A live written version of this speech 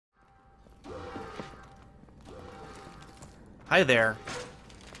Hi there.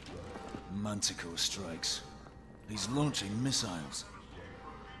 Manticore strikes. He's launching missiles.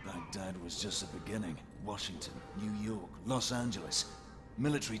 Baghdad was just the beginning. Washington, New York, Los Angeles.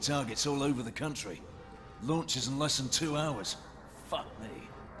 Military targets all over the country. Launches in less than 2 hours. Fuck me.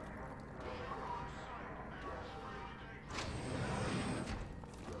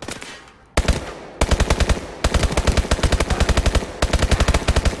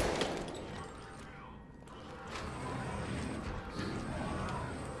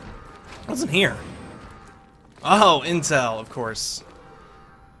 What's in here? Oh, intel, of course.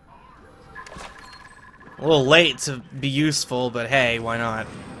 A little late to be useful, but hey, why not?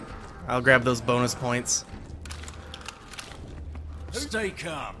 I'll grab those bonus points. Stay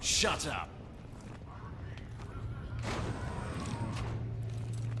calm. Shut up.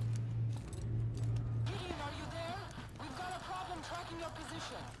 Gideon, are you there? We've got a problem tracking your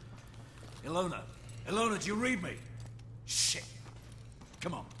position. Ilona. Ilona, do you read me? Shit.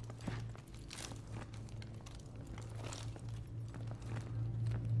 Come on.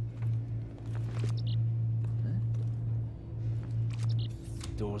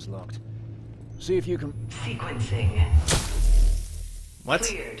 Door's locked. See if you can... Sequencing. What?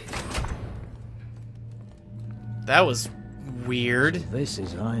 Cleared. That was weird. This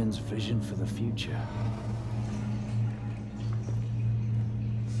is Iron's vision for the future.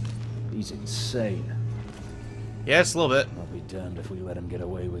 He's insane. Yes, a little bit. I'll be damned if we let him get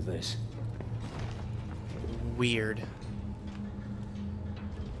away with this. Weird.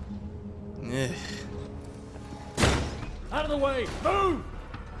 Ugh. Out of the way! Move!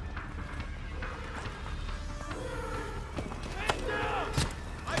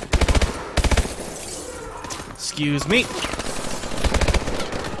 Excuse me.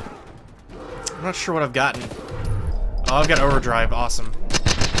 I'm not sure what I've gotten. Oh, I've got overdrive. Awesome.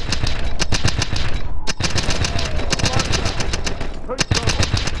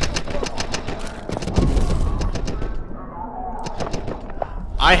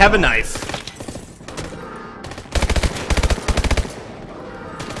 I have a knife.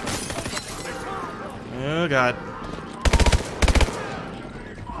 Oh god.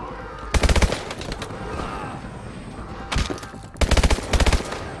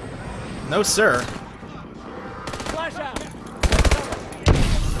 No, sir. Flash out!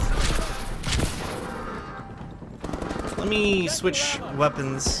 Let me switch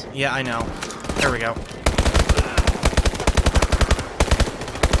weapons. Yeah, I know. There we go.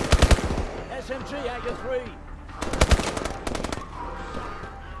 SMG, Anchor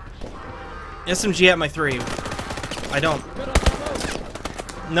 3. SMG at my 3. I don't.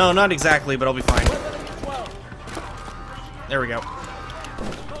 No, not exactly, but I'll be fine. There we go.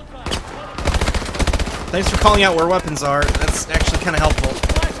 Thanks for calling out where weapons are. That's actually kind of helpful.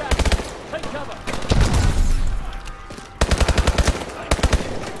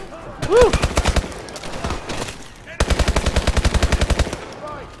 Woo!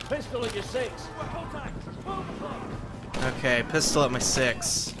 Pistol at your 6. Okay, pistol at my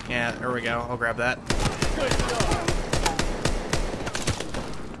 6. Yeah, there we go. I'll grab that.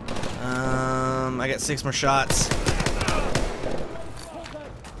 I got 6 more shots.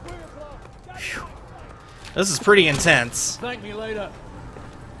 Whew. This is pretty intense. Thank me later.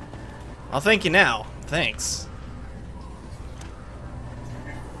 I'll thank you now. Thanks.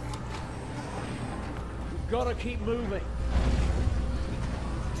 Gotta keep moving.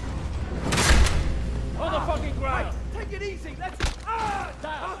 On the fucking ground! Take it easy. Let's.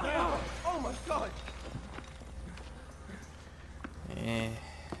 Down. Oh my god. Eh.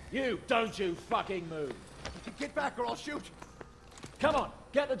 You, don't you fucking move. Get back or I'll shoot. Come on,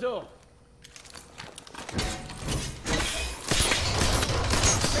 get the door.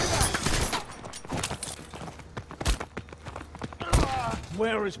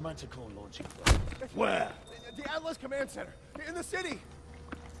 Where is Manticore launching from? Where? The Atlas Command Center. In the city.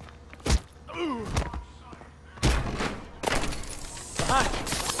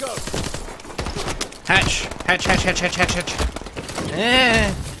 Let's go. Hatch! Hatch, hatch, hatch, hatch, hatch, hatch.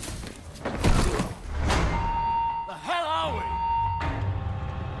 Eh. The hell are we?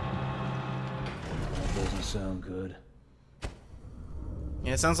 That doesn't sound good.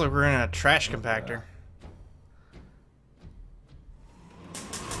 Yeah, it sounds like we're in a trash compactor.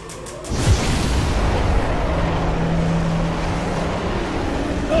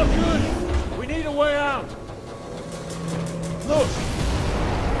 Not good. We need a way out. Look.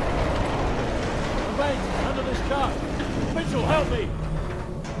 The veins under this car. Mitchell, help me.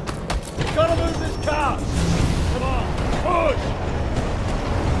 We've got to move this car. Come on, push.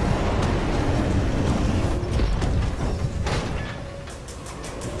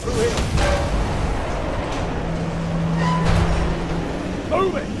 Through here.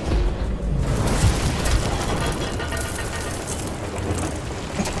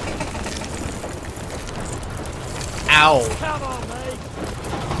 Ow! Come on, mate.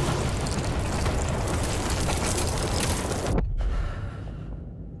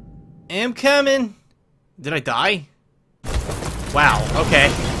 I'm coming. Did I die? Wow,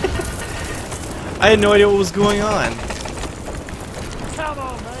 okay. I had no idea what was going on. Come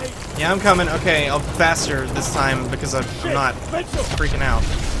on, mate. Yeah, I'm coming. Okay, I'll be faster this time because I'm not Mitchell. freaking out.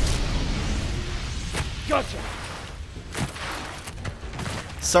 Gotcha.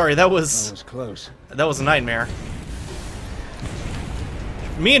 Sorry, that was close. a nightmare.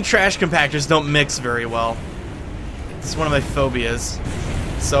 Me and trash compactors don't mix very well. It's one of my phobias.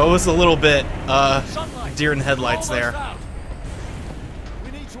 So it was a little bit, Sunlight. deer in the headlights Almost there. out.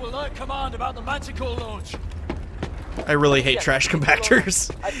 We need to alert command about the Manticore launch. I really hate Yes, trash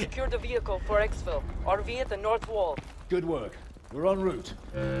compactors. I secured the vehicle for exfil. RV at the north wall. Good work. We're en route.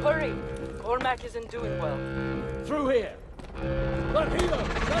 Hurry! Cormac isn't doing well. Through here. Look, Hilo,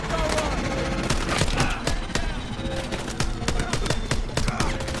 that's our run.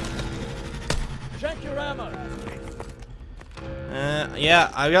 Check your ammo.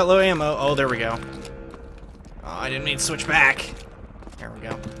 Yeah, I got low ammo. Oh, there we go. Oh, I didn't mean to switch back. There we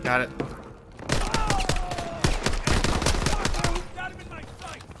go. Got it.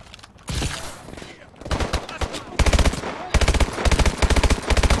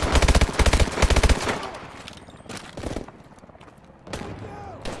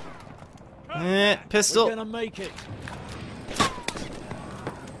 Pistol. We're gonna make it.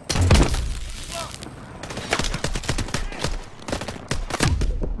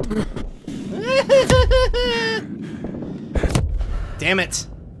 Damn it.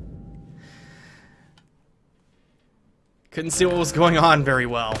 Couldn't see what was going on very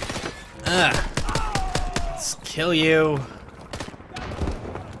well. Ugh. Let's kill you.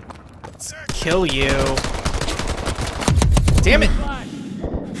 Let's kill you. Damn it.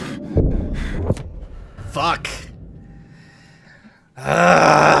 Fuck.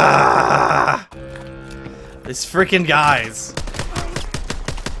 Ah. These freaking guys.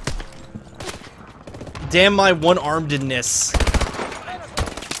 Damn my one-armedness.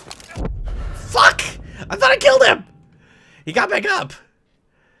 Fuck! I thought I killed him! He got back up.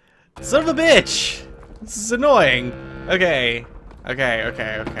 Son of a bitch. This is annoying. Okay. Okay,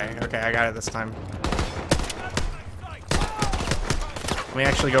 I got it this time. Let me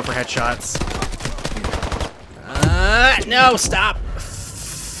actually go for headshots. No, stop!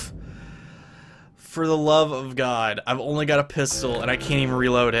 For the love of God, I've only got a pistol and I can't even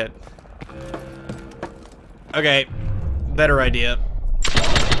reload it. Okay, better idea.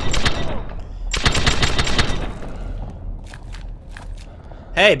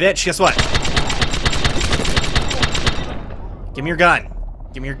 Hey, bitch, guess what? Give me your gun.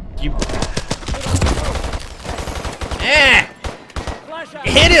 Give me your... You... Eh!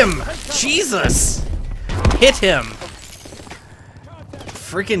 Hit him! Jesus! Hit him!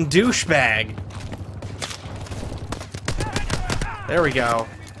 Freaking douchebag. There we go.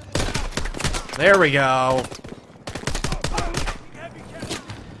 There we go.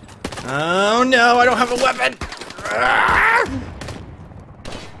 Oh no, I don't have a weapon! Ah!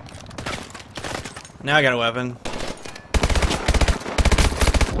 Now I got a weapon.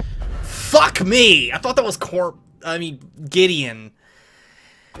 Fuck me! I thought that was Gideon.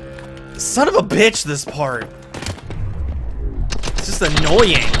 Son of a bitch, this part. It's just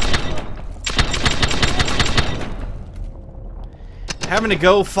annoying. Having to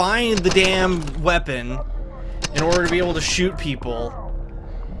go find the damn weapon in order to be able to shoot people.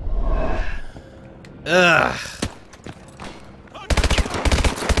 Ugh.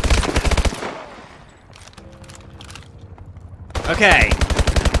 Okay.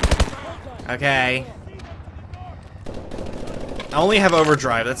 Okay. I only have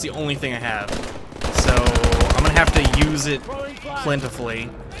overdrive, that's the only thing I have. So, I'm gonna have to use it plentifully.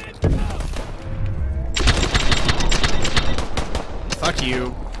 Fuck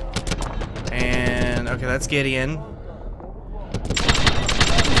you. And, okay, that's Gideon.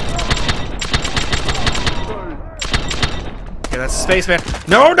 Okay, that's Spaceman.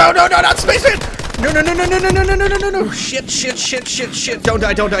 No, no, no, no, not Spaceman! No, no, no, no, no, no, no, no, no, no, no, no. Shit, shit, shit, shit, shit. Don't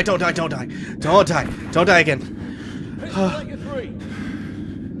die, don't die, don't die, don't die. Don't die. Don't die again.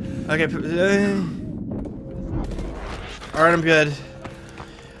 Okay. Alright, I'm good.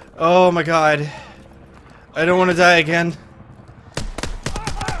 Oh my god. I don't want to die again.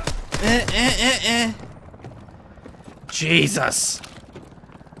 Jesus.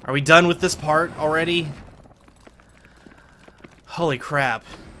 Are we done with this part already? Holy crap.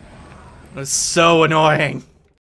 That was so annoying.